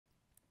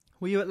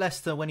Were you at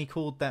Leicester when he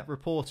called that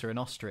reporter an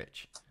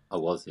ostrich? I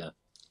was, yeah.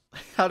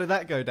 How did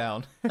that go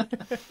down?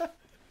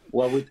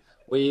 Well,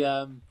 we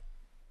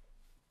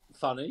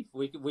funny.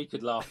 We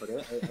could laugh at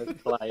it as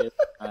players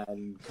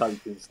and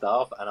coaching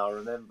staff. And I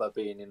remember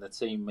being in the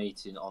team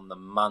meeting on the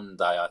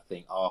Monday, I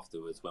think,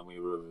 afterwards when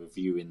we were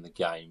reviewing the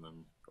game,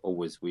 and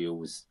we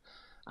always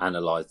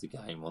analysed the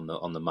game on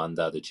the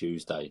Monday or the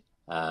Tuesday.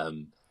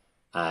 And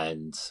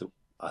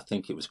I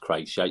think it was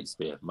Craig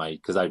Shakespeare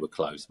because they were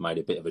close, made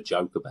a bit of a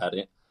joke about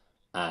it.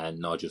 And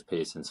Nigel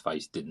Pearson's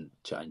face didn't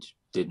change,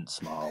 didn't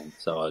smile.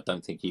 So I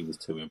don't think he was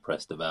too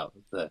impressed about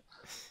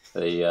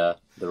the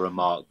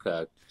remark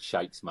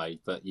Shakes made.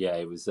 But yeah,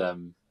 it was a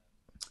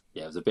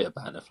bit of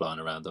banter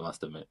flying around, I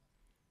must admit.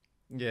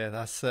 Yeah,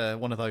 that's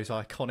one of those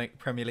iconic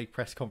Premier League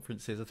press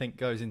conferences. I think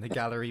goes in the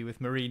gallery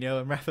with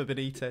Mourinho and Rafa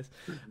Benitez.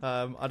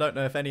 I don't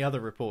know if any other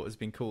reporter's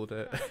been called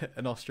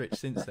an ostrich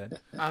since then.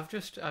 I've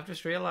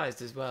just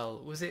realised as well.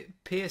 Was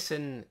it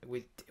Pearson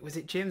was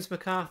it James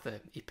MacArthur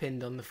he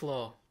pinned on the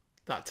floor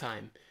that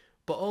time?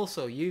 But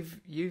also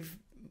you've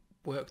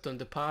worked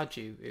under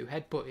Pardew, who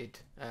headbutted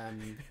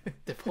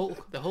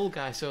the whole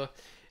guy. So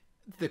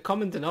the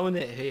common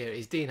denominator here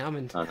is Dean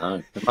Hammond. I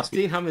know.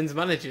 Dean Hammond's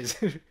managers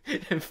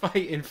and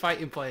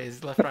fighting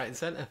players left, right, and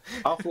centre.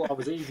 I thought I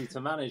was easy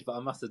to manage, but I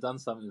must have done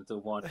something to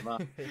wind him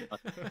up.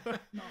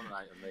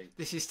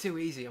 This is too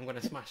easy. I'm going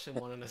to smash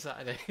someone on a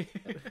Saturday.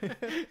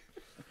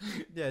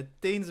 Yeah,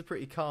 Dean's a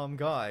pretty calm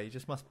guy. He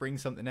just must bring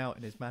something out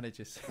in his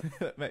managers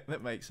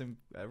that makes him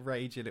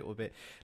rage a little bit.